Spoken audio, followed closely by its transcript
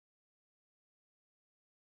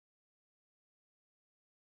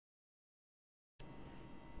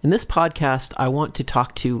In this podcast, I want to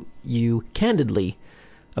talk to you candidly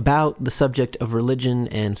about the subject of religion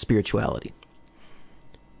and spirituality.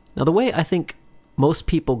 Now, the way I think most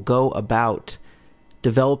people go about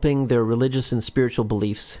developing their religious and spiritual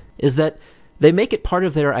beliefs is that they make it part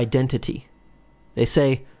of their identity. They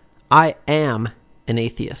say, I am an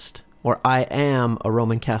atheist, or I am a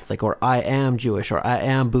Roman Catholic, or I am Jewish, or I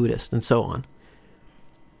am Buddhist, and so on.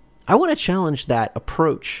 I want to challenge that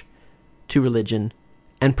approach to religion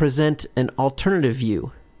and present an alternative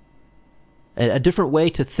view, a different way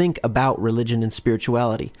to think about religion and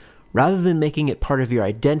spirituality, rather than making it part of your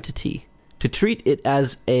identity, to treat it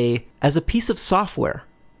as a piece of software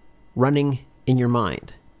running in your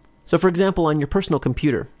mind. So for example, on your personal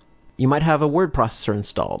computer, you might have a word processor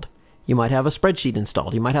installed, you might have a spreadsheet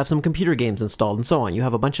installed, you might have some computer games installed, and so on. You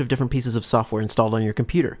have a bunch of different pieces of software installed on your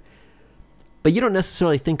computer. But you don't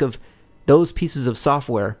necessarily think of those pieces of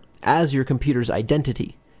software as your computer's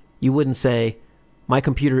identity. You wouldn't say, my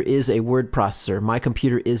computer is a word processor, my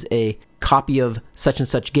computer is a copy of such and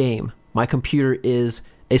such game, my computer is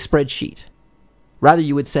a spreadsheet. Rather,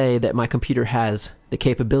 you would say that my computer has the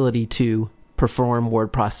capability to perform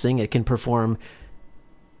word processing, it can perform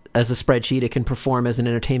as a spreadsheet, it can perform as an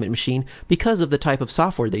entertainment machine because of the type of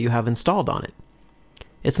software that you have installed on it.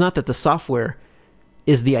 It's not that the software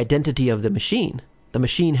is the identity of the machine. The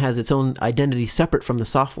machine has its own identity separate from the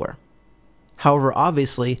software. However,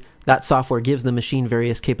 obviously, that software gives the machine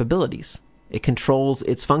various capabilities. It controls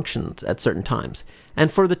its functions at certain times. And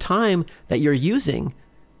for the time that you're using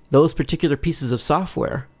those particular pieces of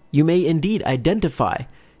software, you may indeed identify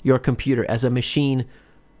your computer as a machine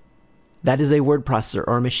that is a word processor,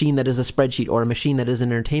 or a machine that is a spreadsheet, or a machine that is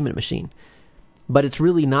an entertainment machine. But it's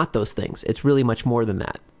really not those things. It's really much more than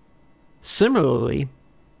that. Similarly,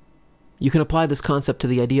 you can apply this concept to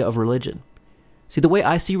the idea of religion. See, the way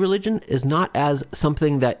I see religion is not as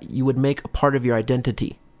something that you would make a part of your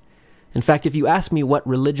identity. In fact, if you ask me what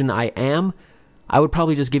religion I am, I would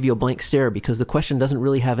probably just give you a blank stare because the question doesn't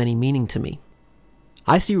really have any meaning to me.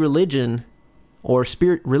 I see religion or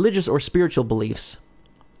religious or spiritual beliefs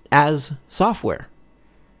as software.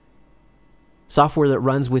 Software that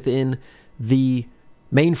runs within the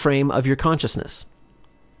mainframe of your consciousness.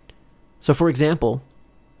 So for example,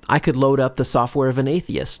 I could load up the software of an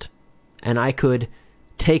atheist, and I could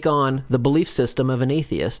take on the belief system of an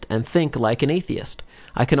atheist and think like an atheist.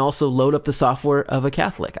 I can also load up the software of a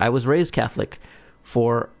Catholic. I was raised Catholic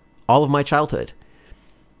for all of my childhood.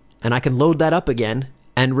 And I can load that up again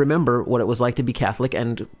and remember what it was like to be Catholic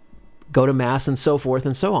and go to Mass and so forth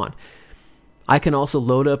and so on. I can also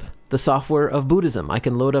load up the software of Buddhism. I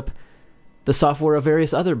can load up the software of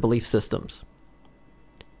various other belief systems.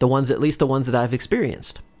 At least the ones that I've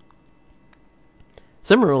experienced.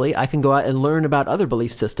 Similarly, I can go out and learn about other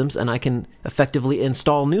belief systems, and I can effectively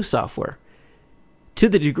install new software to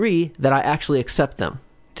the degree that I actually accept them,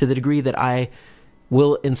 to the degree that I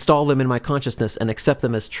will install them in my consciousness and accept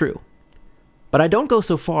them as true. But I don't go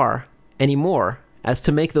so far anymore as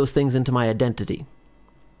to make those things into my identity.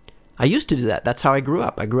 I used to do that. That's how I grew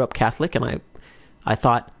up. I grew up Catholic, and I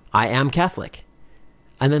thought, I am Catholic.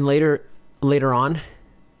 And then later on,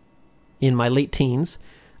 in my late teens,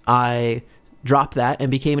 I dropped that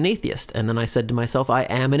and became an atheist. And then I said to myself, I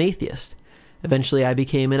am an atheist. Eventually I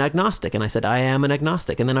became an agnostic, and I said, I am an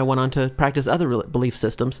agnostic. And then I went on to practice other belief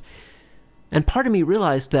systems. And part of me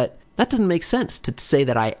realized that doesn't make sense to say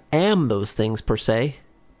that I am those things per se.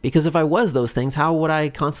 Because if I was those things, why would I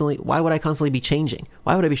constantly be changing?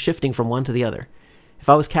 Why would I be shifting from one to the other? If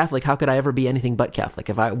I was Catholic, how could I ever be anything but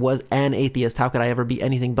Catholic? If I was an atheist, how could I ever be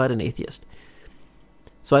anything but an atheist?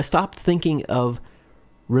 So I stopped thinking of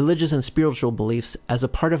religious and spiritual beliefs as a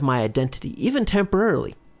part of my identity, even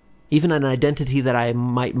temporarily, even an identity that I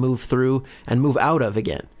might move through and move out of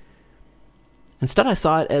again. Instead, I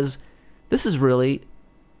saw it as, this is really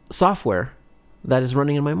software that is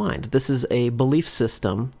running in my mind. This is a belief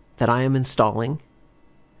system that I am installing,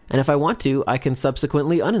 and if I want to, I can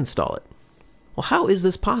subsequently uninstall it. Well, how is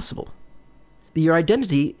this possible? Your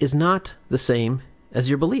identity is not the same as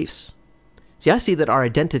your beliefs. See, I see that our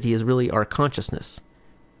identity is really our consciousness.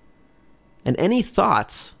 And any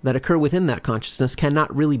thoughts that occur within that consciousness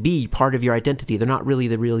cannot really be part of your identity. They're not really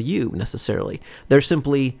the real you, necessarily. They're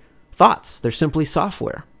simply thoughts. They're simply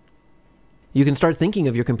software. You can start thinking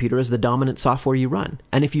of your computer as the dominant software you run.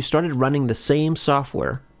 And if you started running the same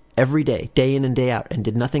software every day, day in and day out, and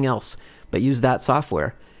did nothing else but use that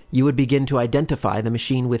software, you would begin to identify the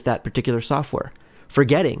machine with that particular software,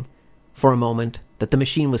 forgetting for a moment that the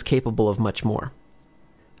machine was capable of much more.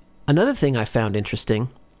 Another thing I found interesting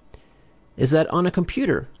is that on a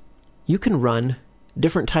computer, you can run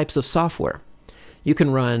different types of software. You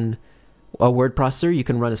can run a word processor, you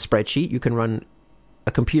can run a spreadsheet, you can run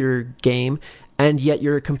a computer game, and yet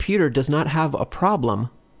your computer does not have a problem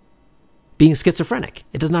being schizophrenic.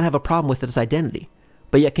 It does not have a problem with its identity.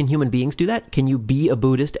 But yet, can human beings do that? Can you be a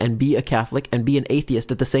Buddhist and be a Catholic and be an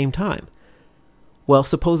atheist at the same time? Well,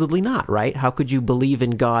 supposedly not, right? How could you believe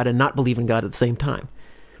in God and not believe in God at the same time?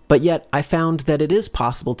 But yet, I found that it is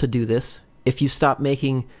possible to do this if you stop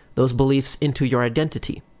making those beliefs into your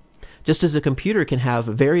identity. Just as a computer can have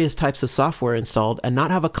various types of software installed and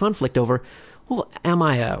not have a conflict over, well, am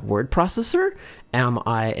I a word processor? Am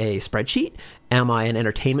I a spreadsheet? Am I an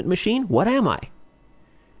entertainment machine? What am I?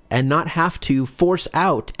 And not have to force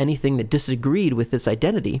out anything that disagreed with its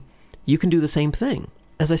identity, you can do the same thing.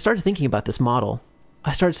 As I started thinking about this model,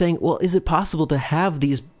 I started saying, well, is it possible to have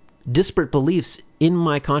these disparate beliefs in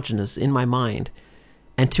my consciousness, in my mind,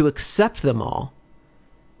 and to accept them all,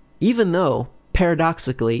 even though,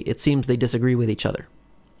 paradoxically, it seems they disagree with each other?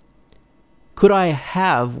 Could I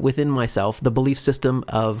have within myself the belief system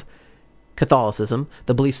of Catholicism,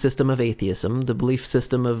 the belief system of atheism, the belief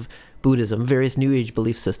system of Buddhism, various New Age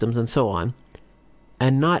belief systems, and so on,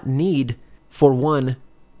 and not need for one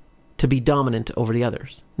to be dominant over the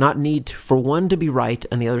others, not need for one to be right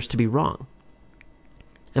and the others to be wrong?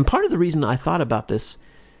 And part of the reason I thought about this,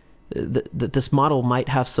 that this model might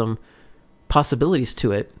have some possibilities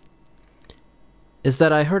to it, is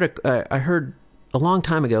that I heard a long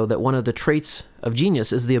time ago that one of the traits of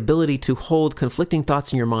genius is the ability to hold conflicting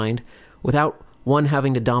thoughts in your mind without one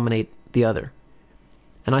having to dominate the other.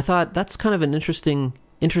 And I thought that's kind of an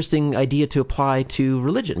interesting idea to apply to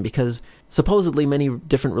religion, because supposedly many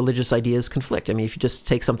different religious ideas conflict. I mean, if you just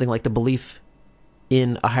take something like the belief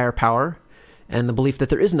in a higher power and the belief that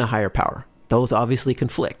there isn't a higher power, those obviously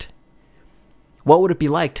conflict. What would it be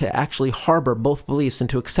like to actually harbor both beliefs and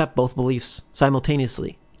to accept both beliefs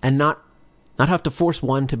simultaneously and not have to force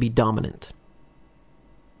one to be dominant?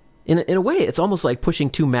 In a way, it's almost like pushing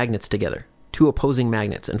two magnets together, two opposing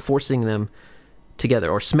magnets, and forcing them together,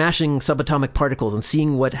 or smashing subatomic particles and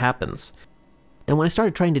seeing what happens. And when I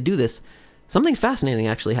started trying to do this, something fascinating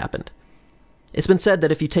actually happened. It's been said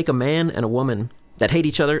that if you take a man and a woman that hate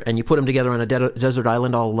each other and you put them together on a desert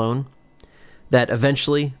island all alone, that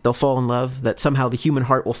eventually they'll fall in love, that somehow the human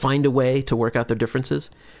heart will find a way to work out their differences.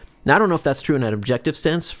 Now, I don't know if that's true in an objective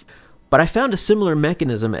sense, but I found a similar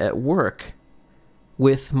mechanism at work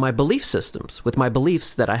with my belief systems, with my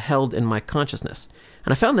beliefs that I held in my consciousness.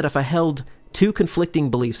 And I found that if I held two conflicting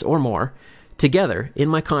beliefs or more together in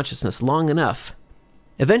my consciousness long enough,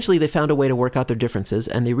 eventually they found a way to work out their differences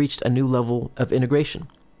and they reached a new level of integration.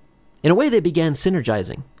 In a way, they began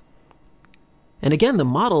synergizing. And again, the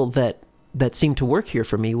model that seemed to work here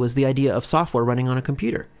for me was the idea of software running on a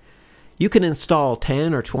computer. You can install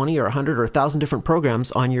 10 or 20 or 100 or 1,000 different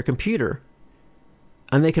programs on your computer,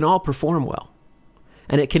 and they can all perform well.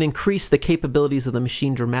 And it can increase the capabilities of the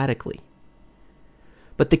machine dramatically.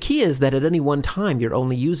 But the key is that at any one time, you're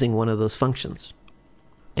only using one of those functions.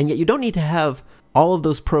 And yet you don't need to have all of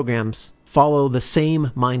those programs follow the same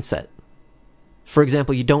mindset. For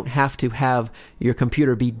example, you don't have to have your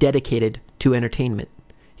computer be dedicated to entertainment.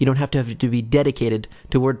 You don't have to be dedicated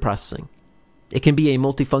to word processing. It can be a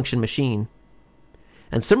multifunction machine.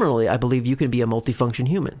 And similarly, I believe you can be a multifunction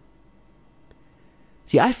human.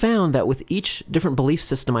 See, I found that with each different belief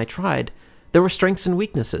system I tried, there were strengths and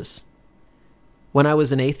weaknesses. When I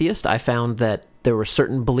was an atheist, I found that there were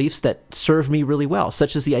certain beliefs that served me really well,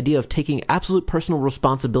 such as the idea of taking absolute personal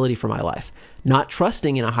responsibility for my life. Not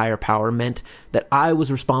trusting in a higher power meant that I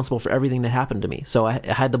was responsible for everything that happened to me. So I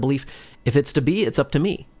had the belief, if it's to be, it's up to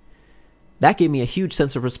me. That gave me a huge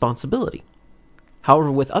sense of responsibility.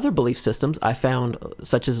 However, with other belief systems, I found,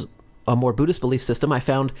 such as a more Buddhist belief system, I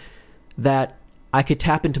found that I could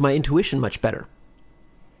tap into my intuition much better.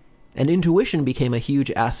 And intuition became a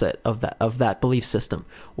huge asset of that belief system,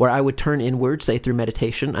 where I would turn inward, say through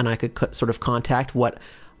meditation, and I could sort of contact what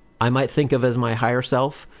I might think of as my higher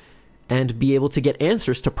self, and be able to get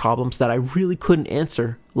answers to problems that I really couldn't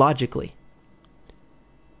answer logically.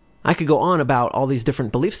 I could go on about all these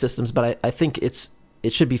different belief systems, but I think it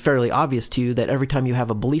should be fairly obvious to you that every time you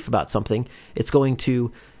have a belief about something, it's going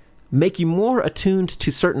to make you more attuned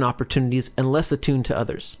to certain opportunities and less attuned to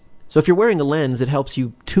others. So if you're wearing a lens, it helps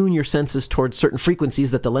you tune your senses towards certain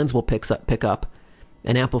frequencies that the lens will pick up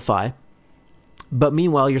and amplify. But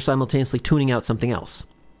meanwhile, you're simultaneously tuning out something else.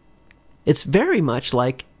 It's very much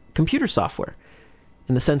like computer software,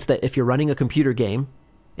 in the sense that if you're running a computer game,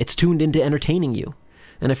 it's tuned into entertaining you.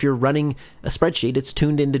 And if you're running a spreadsheet, it's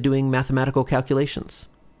tuned into doing mathematical calculations.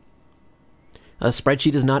 A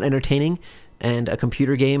spreadsheet is not entertaining, and a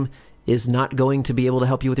computer game is not going to be able to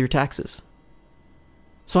help you with your taxes.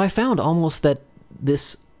 So I found almost that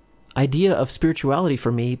this idea of spirituality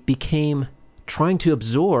for me became trying to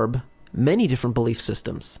absorb many different belief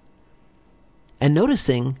systems and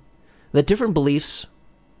noticing that different beliefs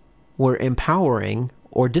were empowering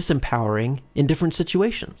or disempowering in different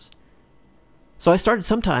situations. So I started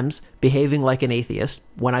sometimes behaving like an atheist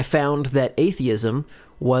when I found that atheism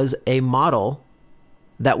was a model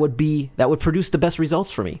that would produce the best results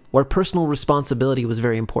for me, where personal responsibility was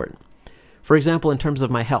very important. For example, in terms of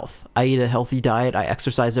my health, I eat a healthy diet, I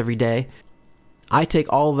exercise every day. I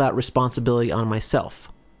take all of that responsibility on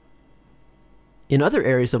myself. In other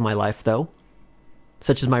areas of my life, though,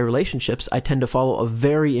 such as my relationships, I tend to follow a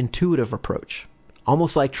very intuitive approach,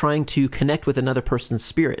 almost like trying to connect with another person's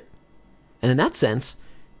spirit. And in that sense,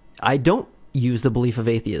 I don't use the belief of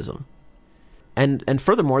atheism. And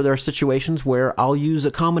furthermore, there are situations where I'll use a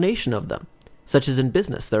combination of them, such as in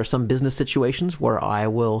business. There are some business situations where I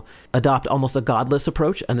will adopt almost a godless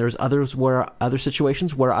approach, and there's other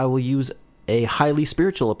situations where I will use a highly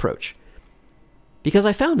spiritual approach. Because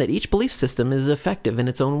I found that each belief system is effective in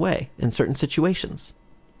its own way in certain situations.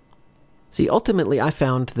 See, ultimately, I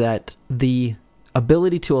found that the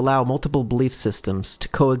ability to allow multiple belief systems to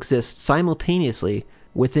coexist simultaneously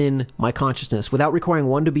within my consciousness without requiring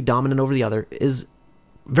one to be dominant over the other is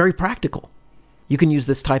very practical. You can use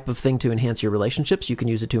this type of thing to enhance your relationships. You can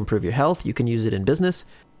use it to improve your health. You can use it in business.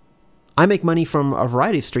 I make money from a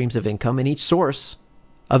variety of streams of income, and each source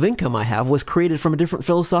of income I have was created from a different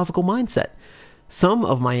philosophical mindset. Some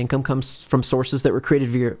of my income comes from sources that were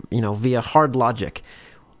created via hard logic,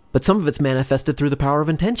 but some of it's manifested through the power of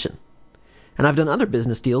intention. And I've done other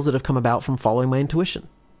business deals that have come about from following my intuition.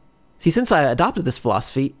 See, since I adopted this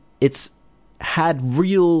philosophy, it's had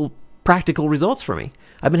real practical results for me.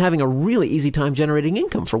 I've been having a really easy time generating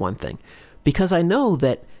income, for one thing, because I know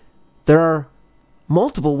that there are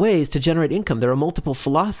multiple ways to generate income. There are multiple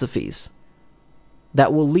philosophies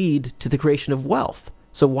that will lead to the creation of wealth.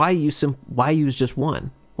 So why use just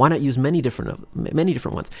one? Why not use many different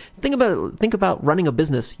ones? Think about running a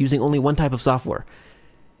business using only one type of software.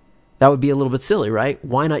 That would be a little bit silly, right?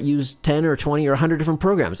 Why not use 10 or 20 or 100 different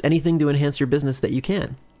programs? Anything to enhance your business that you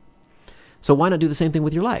can. So why not do the same thing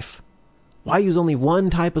with your life? Why use only one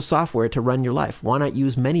type of software to run your life? Why not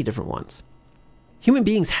use many different ones? Human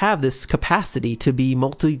beings have this capacity to be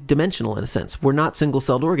multidimensional in a sense. We're not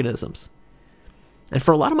single-celled organisms. And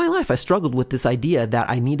for a lot of my life, I struggled with this idea that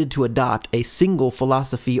I needed to adopt a single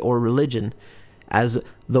philosophy or religion as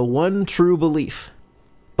the one true belief.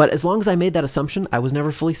 But as long as I made that assumption, I was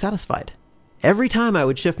never fully satisfied. Every time I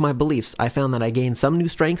would shift my beliefs, I found that I gained some new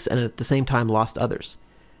strengths and at the same time lost others.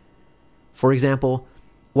 For example,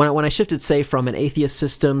 when I shifted, say, from an atheist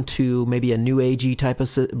system to maybe a new agey type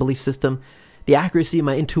of belief system, the accuracy of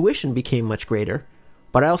my intuition became much greater,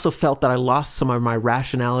 but I also felt that I lost some of my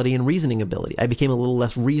rationality and reasoning ability. I became a little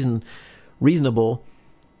less reasonable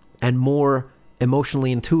and more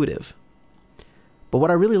emotionally intuitive. But what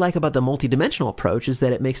I really like about the multidimensional approach is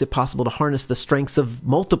that it makes it possible to harness the strengths of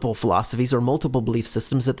multiple philosophies or multiple belief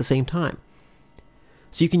systems at the same time.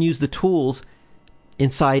 So you can use the tools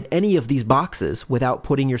inside any of these boxes without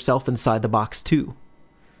putting yourself inside the box too.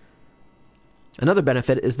 Another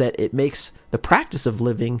benefit is that it makes the practice of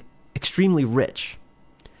living extremely rich.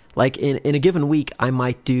 Like in a given week, I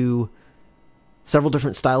might do several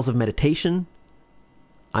different styles of meditation.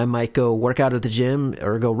 I might go work out at the gym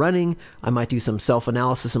or go running. I might do some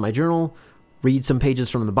self-analysis in my journal, read some pages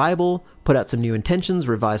from the Bible, put out some new intentions,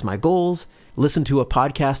 revise my goals, listen to a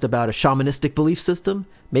podcast about a shamanistic belief system,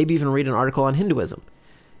 maybe even read an article on Hinduism.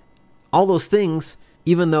 All those things,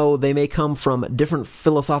 even though they may come from different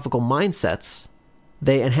philosophical mindsets,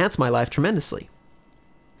 they enhance my life tremendously.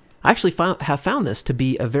 I actually have found this to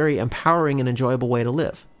be a very empowering and enjoyable way to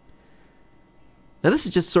live. Now, this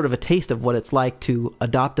is just sort of a taste of what it's like to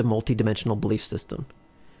adopt a multidimensional belief system.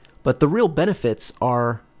 But the real benefits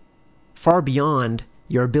are far beyond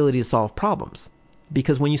your ability to solve problems.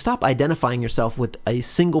 Because when you stop identifying yourself with a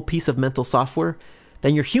single piece of mental software,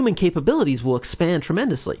 then your human capabilities will expand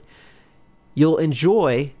tremendously. You'll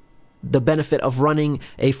enjoy the benefit of running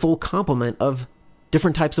a full complement of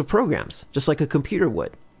different types of programs, just like a computer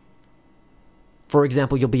would. For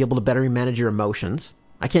example, you'll be able to better manage your emotions.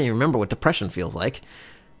 I can't even remember what depression feels like.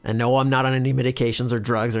 And no, I'm not on any medications or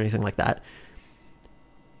drugs or anything like that.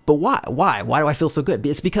 But why? Why do I feel so good?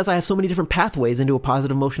 It's because I have so many different pathways into a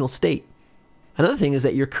positive emotional state. Another thing is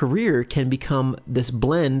that your career can become this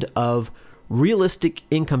blend of realistic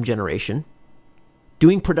income generation,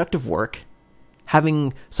 doing productive work,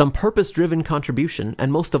 having some purpose-driven contribution,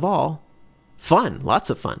 and most of all, fun, lots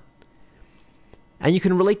of fun. And you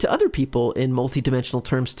can relate to other people in multidimensional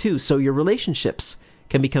terms too, so your relationships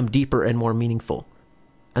can become deeper and more meaningful.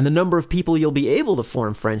 And the number of people you'll be able to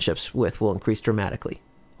form friendships with will increase dramatically.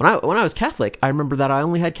 When I was Catholic, I remember that I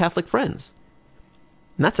only had Catholic friends.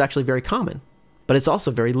 And that's actually very common, but it's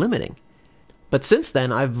also very limiting. But since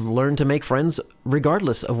then, I've learned to make friends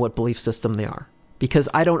regardless of what belief system they are. Because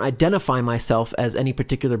I don't identify myself as any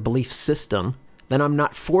particular belief system, then I'm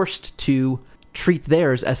not forced to treat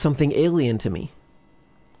theirs as something alien to me.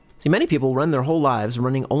 See, many people run their whole lives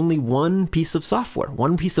running only one piece of software,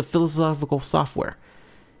 one piece of philosophical software,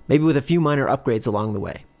 maybe with a few minor upgrades along the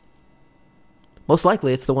way. Most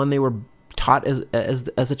likely, it's the one they were taught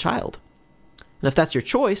as a child. And if that's your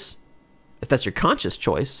choice, if that's your conscious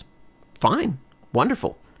choice, fine,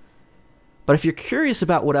 wonderful. But if you're curious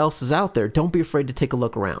about what else is out there, don't be afraid to take a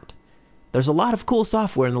look around. There's a lot of cool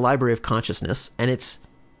software in the library of consciousness, and it's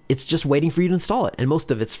just waiting for you to install it, and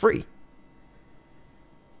most of it's free.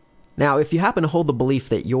 Now, if you happen to hold the belief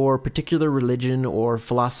that your particular religion or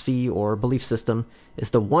philosophy or belief system is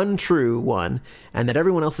the one true one, and that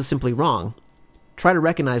everyone else is simply wrong, try to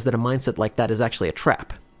recognize that a mindset like that is actually a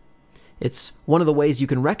trap. It's one of the ways you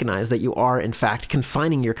can recognize that you are, in fact,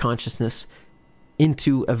 confining your consciousness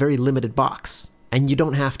into a very limited box. And you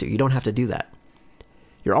don't have to. You don't have to do that.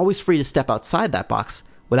 You're always free to step outside that box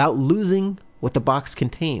without losing what the box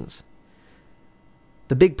contains.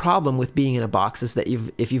 The big problem with being in a box is that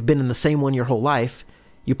if you've been in the same one your whole life,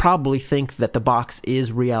 you probably think that the box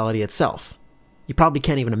is reality itself. You probably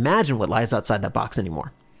can't even imagine what lies outside that box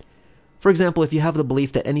anymore. For example, if you have the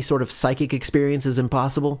belief that any sort of psychic experience is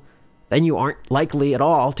impossible, then you aren't likely at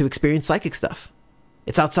all to experience psychic stuff.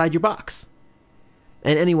 It's outside your box.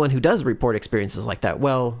 And anyone who does report experiences like that,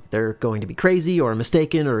 well, they're going to be crazy or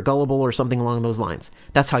mistaken or gullible or something along those lines.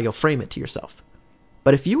 That's how you'll frame it to yourself.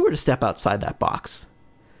 But if you were to step outside that box,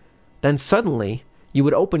 then suddenly you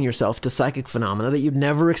would open yourself to psychic phenomena that you'd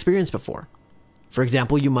never experienced before. For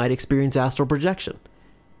example, you might experience astral projection.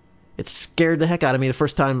 It scared the heck out of me the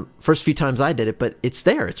first few times I did it, but it's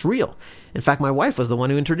there, it's real. In fact, my wife was the one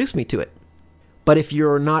who introduced me to it. But if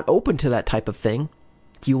you're not open to that type of thing,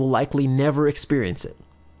 you will likely never experience it.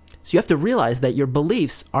 So you have to realize that your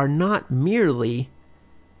beliefs are not merely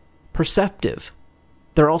perceptive,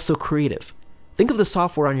 they're also creative. Think of the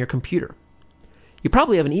software on your computer. You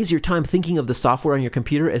probably have an easier time thinking of the software on your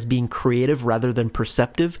computer as being creative rather than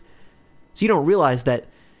perceptive. So you don't realize that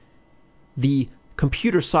the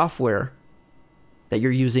computer software that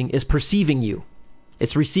you're using is perceiving you.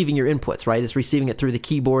 It's receiving your inputs, right? It's receiving it through the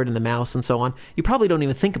keyboard and the mouse and so on. You probably don't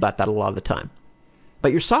even think about that a lot of the time.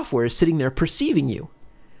 But your software is sitting there perceiving you.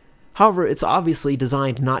 However, it's obviously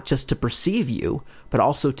designed not just to perceive you, but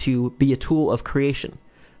also to be a tool of creation.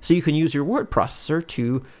 So you can use your word processor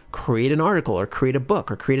to create an article or create a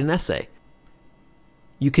book or create an essay.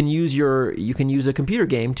 You can use a computer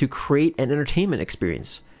game to create an entertainment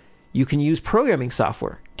experience. You can use programming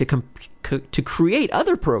software to create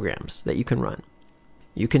other programs that you can run.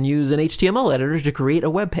 You can use an HTML editor to create a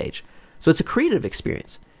web page. So it's a creative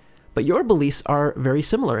experience. But your beliefs are very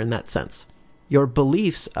similar in that sense. Your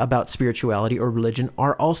beliefs about spirituality or religion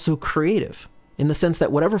are also creative, in the sense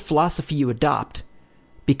that whatever philosophy you adopt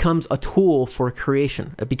becomes a tool for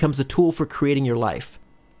creation. It becomes a tool for creating your life.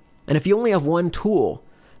 And if you only have one tool,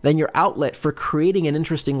 then your outlet for creating an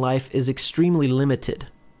interesting life is extremely limited.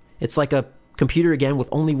 It's like a computer, again, with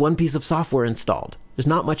only one piece of software installed. There's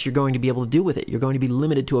not much you're going to be able to do with it. You're going to be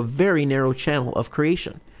limited to a very narrow channel of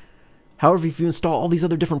creation. However, if you install all these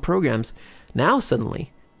other different programs, now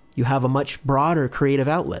suddenly you have a much broader creative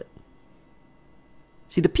outlet.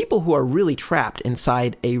 See, the people who are really trapped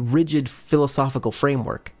inside a rigid philosophical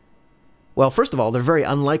framework, well, first of all, they're very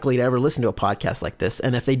unlikely to ever listen to a podcast like this,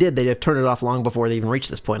 and if they did, they'd have turned it off long before they even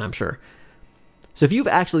reached this point, I'm sure. So if you've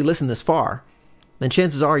actually listened this far, then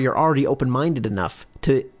chances are you're already open-minded enough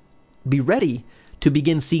to be ready to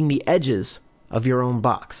begin seeing the edges of your own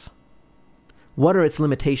box. What are its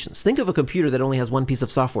limitations? Think of a computer that only has one piece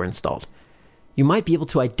of software installed. You might be able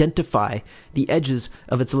to identify the edges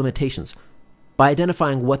of its limitations by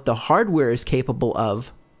identifying what the hardware is capable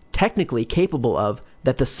of, technically capable of,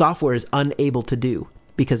 that the software is unable to do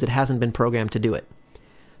because it hasn't been programmed to do it.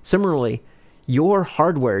 Similarly, your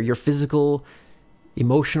hardware, your physical,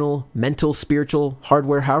 emotional, mental, spiritual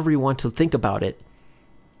hardware, however you want to think about it,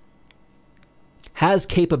 has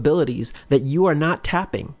capabilities that you are not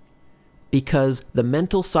tapping because the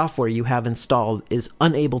mental software you have installed is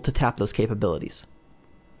unable to tap those capabilities.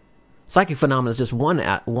 Psychic phenomena is just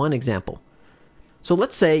one example. So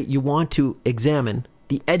let's say you want to examine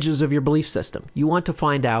the edges of your belief system. You want to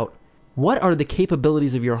find out what are the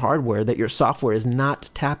capabilities of your hardware that your software is not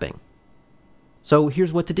tapping. So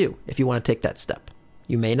here's what to do if you want to take that step.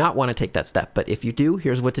 You may not want to take that step, but if you do,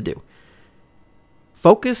 here's what to do.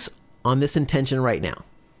 Focus on this intention right now.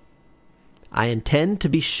 I intend to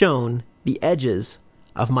be shown the edges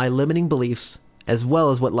of my limiting beliefs as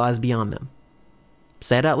well as what lies beyond them.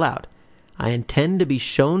 Say it out loud. I intend to be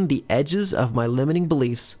shown the edges of my limiting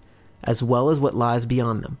beliefs as well as what lies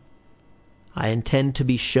beyond them. I intend to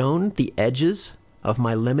be shown the edges of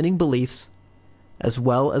my limiting beliefs as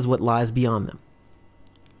well as what lies beyond them.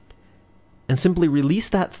 And simply release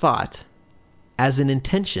that thought as an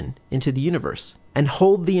intention into the universe and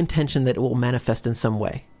hold the intention that it will manifest in some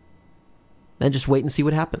way. Then just wait and see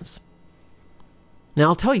what happens. Now,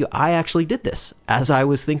 I'll tell you, I actually did this as I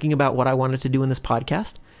was thinking about what I wanted to do in this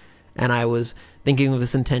podcast, and I was thinking of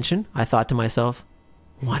this intention. I thought to myself,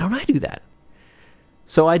 why don't I do that?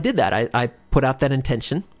 So I did that. I put out that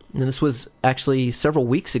intention, and this was actually several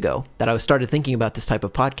weeks ago that I started thinking about this type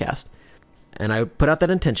of podcast. And I put out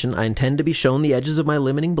that intention. I intend to be shown the edges of my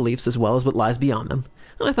limiting beliefs as well as what lies beyond them.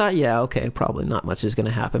 And I thought, yeah, okay, probably not much is going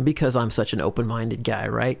to happen because I'm such an open-minded guy,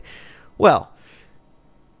 right? Well,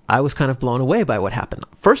 I was kind of blown away by what happened.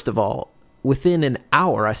 First of all, within an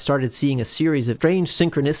hour, I started seeing a series of strange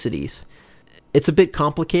synchronicities. It's a bit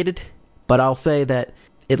complicated, but I'll say that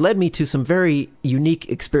it led me to some very unique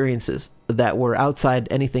experiences that were outside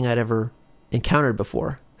anything I'd ever encountered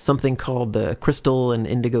before. Something called the crystal and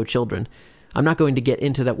indigo children. I'm not going to get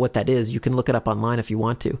into what that is. You can look it up online if you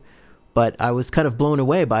want to. But I was kind of blown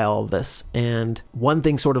away by all of this. And one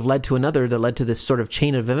thing sort of led to another that led to this sort of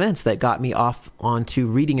chain of events that got me off onto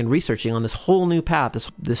reading and researching on this whole new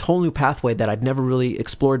path, this whole new pathway that I'd never really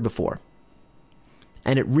explored before.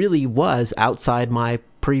 And it really was outside my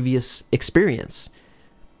previous experience.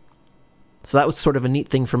 So that was sort of a neat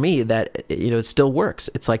thing for me that, it still works.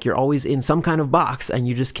 It's like you're always in some kind of box and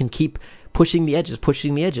you just can keep pushing the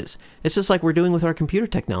edges. It's just like we're doing with our computer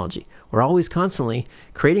technology. We're always constantly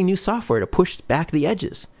creating new software to push back the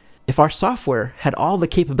edges. If our software had all the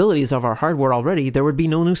capabilities of our hardware already, there would be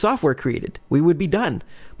no new software created. We would be done.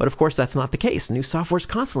 But of course, that's not the case. New software is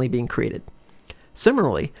constantly being created.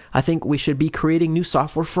 Similarly, I think we should be creating new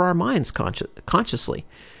software for our minds consciously.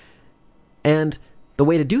 And the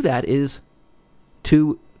way to do that is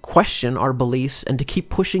to question our beliefs and to keep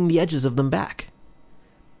pushing the edges of them back,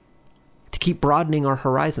 to keep broadening our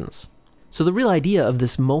horizons. So the real idea of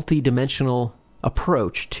this multi-dimensional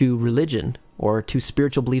approach to religion or to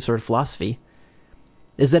spiritual beliefs or philosophy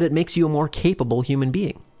is that it makes you a more capable human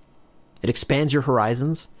being. It expands your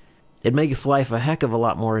horizons. It makes life a heck of a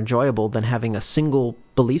lot more enjoyable than having a single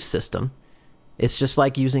belief system. It's just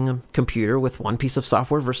like using a computer with one piece of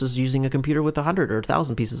software versus using a computer with 100 or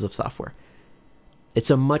 1,000 pieces of software. It's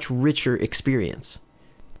a much richer experience.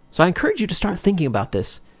 So I encourage you to start thinking about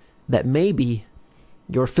this, that maybe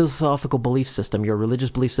your philosophical belief system, your religious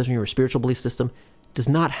belief system, your spiritual belief system does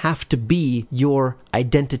not have to be your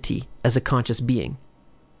identity as a conscious being.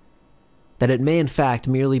 That it may in fact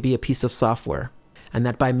merely be a piece of software, and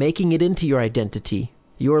that by making it into your identity,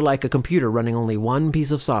 you're like a computer running only one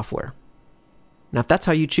piece of software. Now, if that's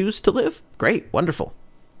how you choose to live, great, wonderful.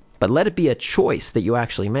 But let it be a choice that you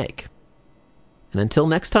actually make. And until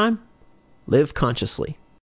next time, live consciously.